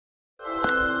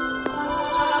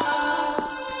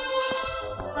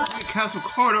castle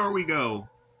corridor we go.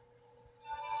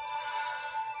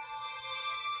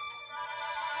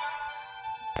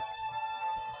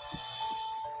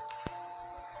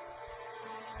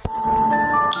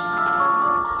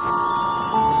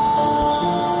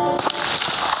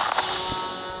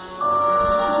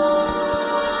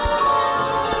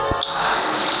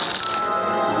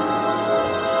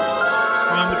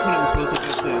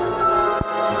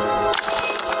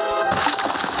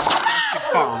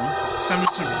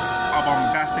 A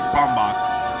bombastic bomb box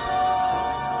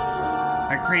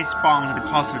that creates bombs at the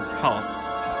cost of its health.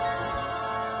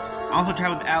 Also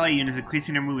travel with ally units,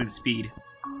 increasing their movement speed.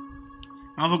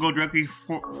 Also go directly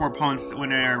for opponents when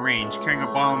they are in range. Carrying a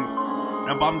bomb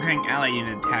carrying ally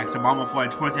unit attacks. A bomb will fly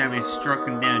towards the enemy struck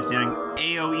and damage, dealing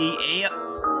AoE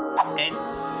and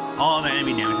all other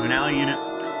enemy damage. When an ally unit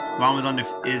bomb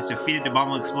is defeated, the bomb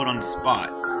will explode on the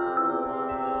spot.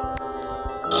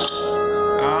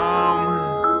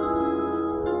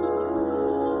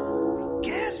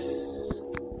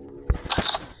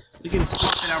 We can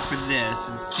swap it out for this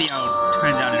and see how it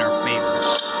turns out in our favor.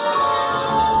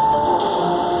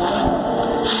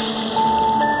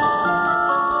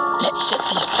 Let's set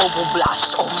these bubble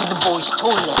blasts off in the boys'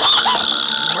 toilet.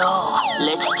 No,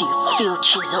 let's do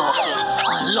Filch's office.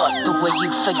 I like the way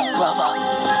you think, brother.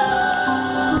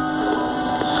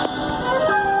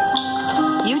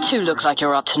 You two look like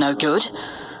you're up to no good.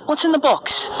 What's in the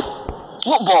box?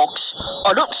 What box?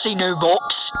 I don't see no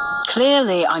box.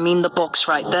 Clearly, I mean the box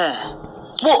right there.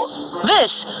 What?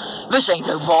 This? This ain't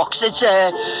no box. It's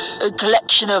a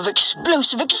collection of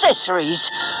explosive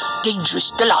accessories.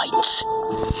 Dangerous delights.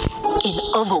 In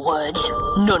other words,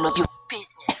 none of your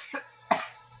business.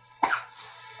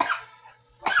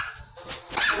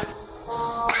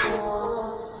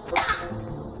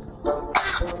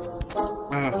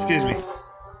 Excuse me.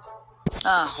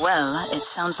 Ah, well, it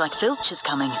sounds like Filch is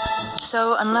coming.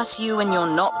 So, unless you and your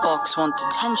not box want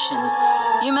attention,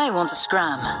 you may want to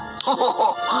scram.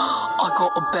 I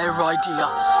got a better idea.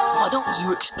 Why don't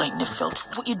you explain to Filch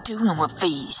what you're doing with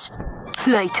these?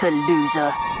 Later,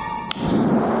 loser.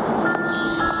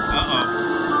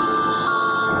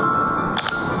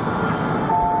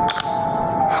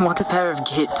 What a pair of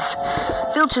gits.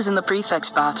 Filch is in the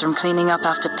prefect's bathroom cleaning up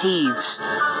after Peeves.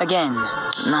 Again.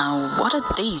 Now, what are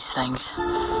these things?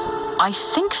 I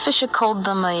think Fisher called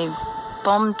them a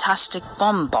bombtastic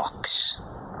bomb box.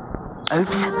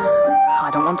 Oops. I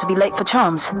don't want to be late for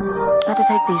charms. Better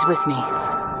take these with me.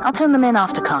 I'll turn them in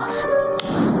after class.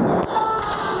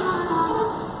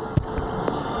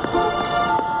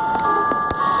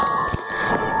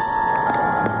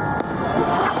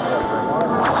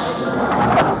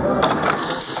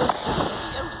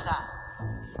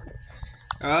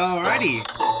 Alrighty.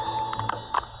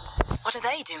 What are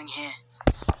they doing here?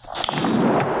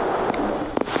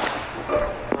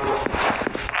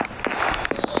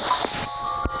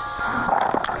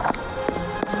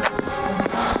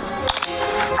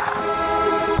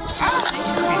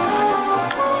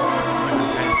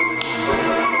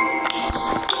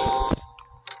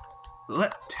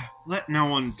 Let no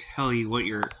one tell you what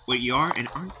you are and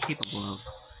aren't capable of.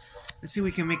 Let's see if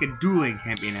we can make a dueling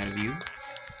champion out of you.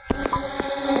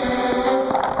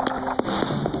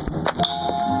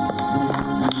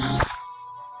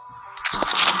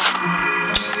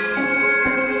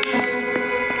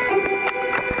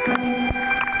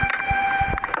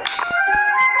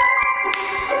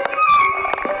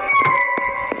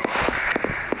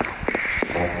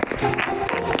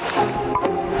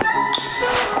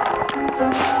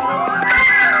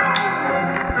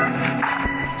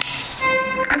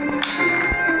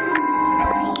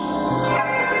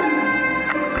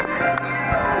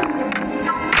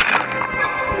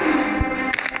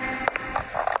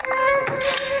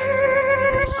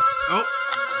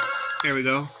 There we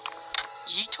go.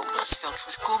 You told us Filch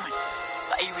was coming,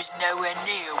 but he was nowhere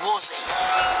near, was he?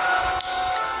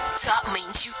 That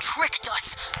means you tricked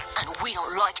us, and we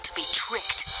don't like to be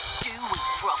tricked, do we,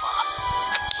 brother?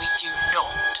 We do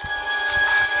not.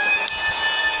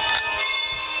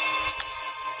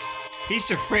 Teach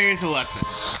the Freyers a lesson.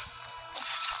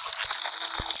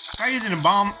 Try using a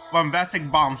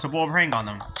bombastic bomb to blow a prank on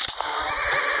them.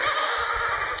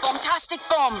 Bombtastic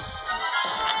bomb!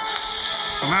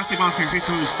 Bombastic bomb can increase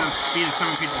the speed of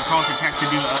some creatures' calls or attacks to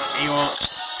do AoE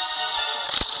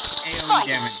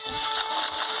damage.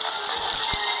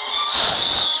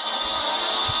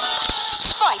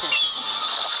 Spiders!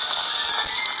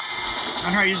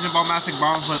 Learn how to use the bombastic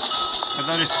bombs with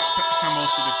other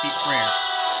symbols to defeat Freya.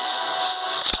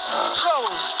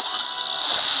 Trolls!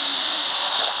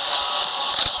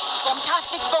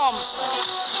 Bombtastic bomb!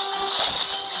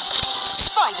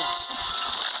 Spiders!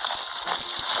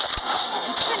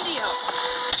 Incendio!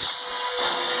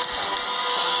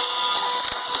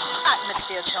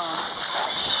 Atmosphere charm.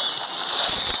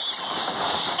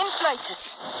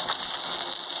 Inflatus.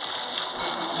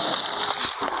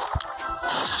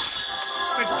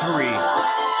 Victory!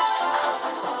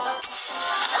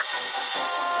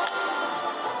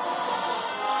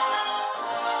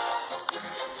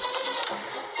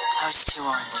 Those two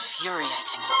are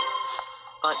infuriating.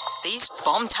 But these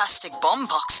bombastic bomb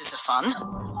boxes are fun.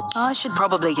 I should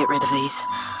probably get rid of these.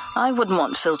 I wouldn't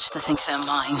want Filch to think they're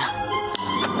mine.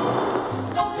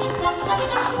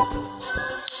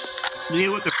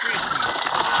 Deal with the fridge.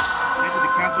 Head to the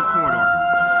castle corridor.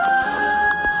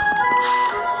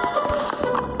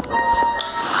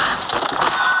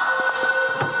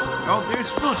 Oh, there's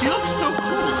Filch. He looks so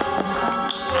cool.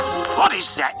 What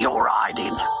is that you're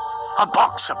hiding? A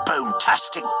box of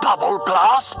boom-tastic bubble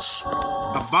blasts?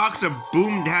 A box of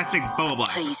boom-tastic bubble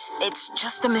blasts. Please, it's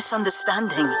just a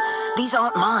misunderstanding. These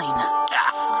aren't mine.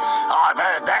 Ah, I've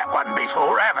heard that one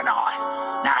before, haven't I?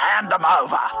 Now hand them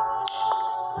over.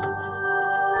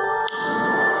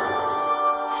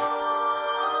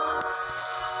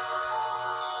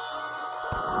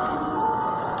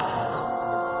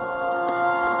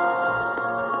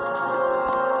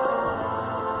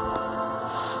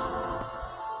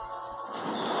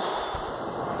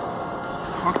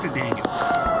 Talk to Daniel.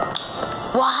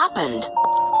 What happened?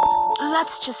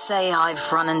 Let's just say I've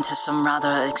run into some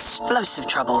rather explosive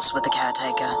troubles with the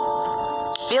caretaker.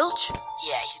 Filch?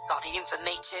 Yeah, he's got it in for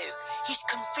me too. He's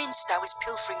convinced I was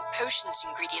pilfering potions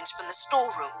ingredients from the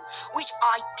storeroom, which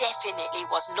I definitely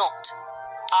was not.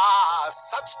 Ah,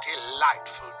 such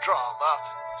delightful drama.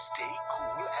 Stay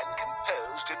cool and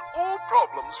composed and all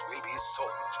problems will be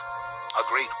solved. A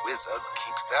great wizard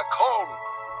keeps their calm,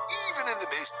 even in the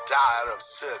most dire of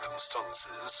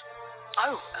circumstances.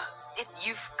 Oh, if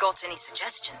you've got any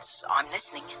suggestions, I'm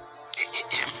listening.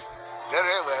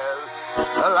 Very well.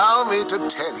 Allow me to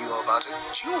tell you about a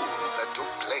duel that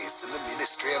took place in the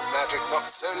Ministry of Magic not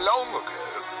so long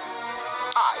ago.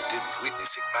 I didn't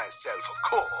witness it myself, of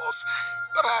course,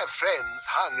 but I have friends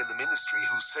hung in the Ministry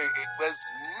who say it was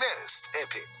most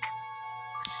epic.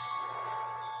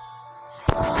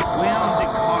 William de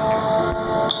Cognac.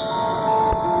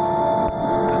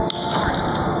 That's the story.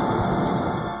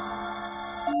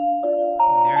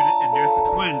 And there's the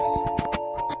twins.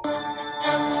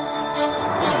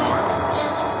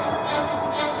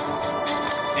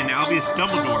 And Albus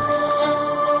Dumbledore.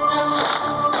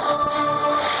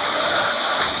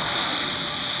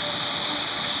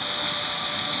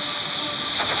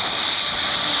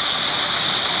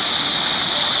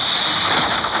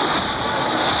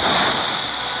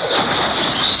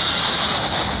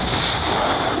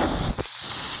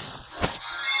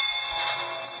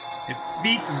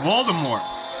 Defeat Voldemort.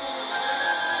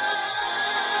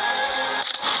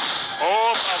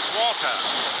 Orb of water.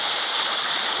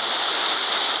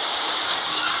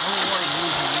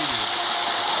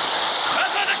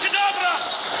 Abracadabra!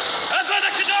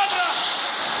 Abracadabra!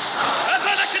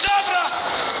 Abracadabra! Abracadabra!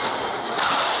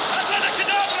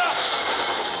 Abracadabra!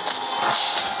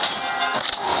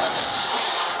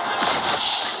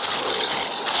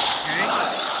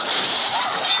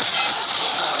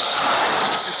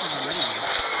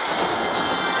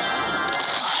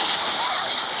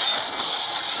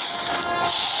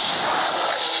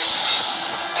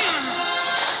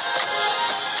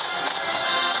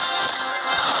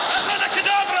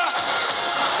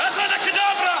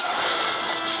 Abracadabra!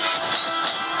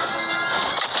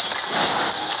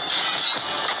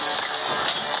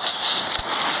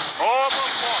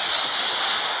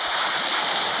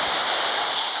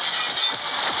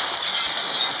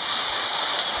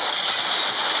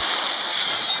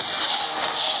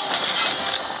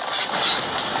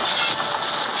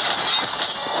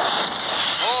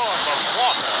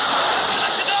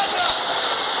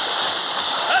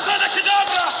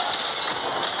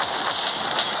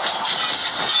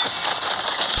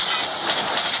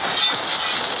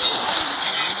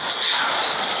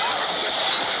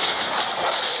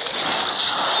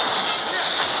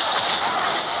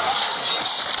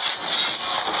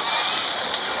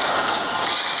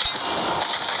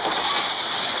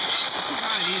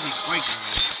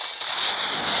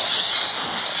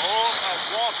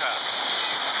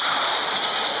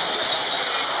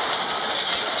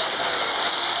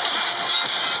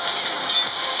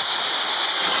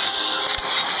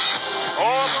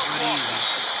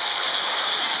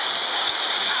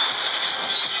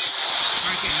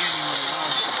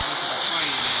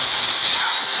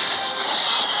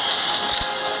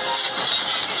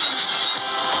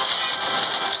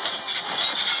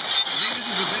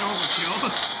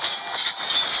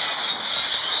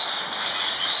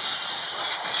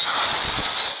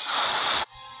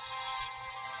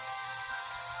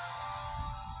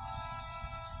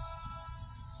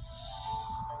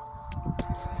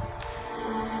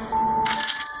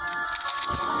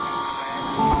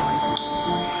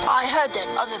 heard that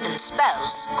other than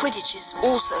spells, Quidditch is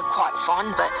also quite fun,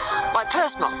 but my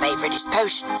personal favourite is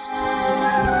potions.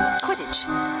 Quidditch?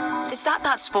 Is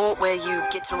that sport where you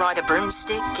get to ride a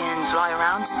broomstick and fly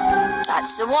around?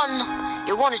 That's the one.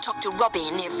 You'll want to talk to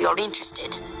Robin if you're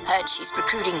interested. Heard she's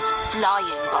recruiting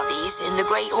flying buddies in the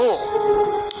Great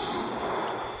Hall.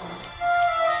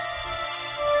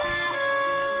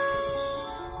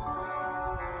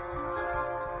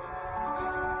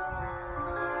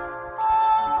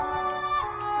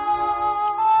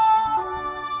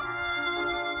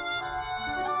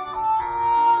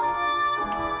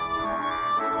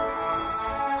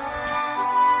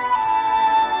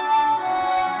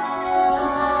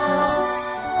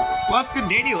 Let's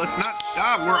continue. Let's not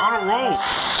stop. We're on a roll.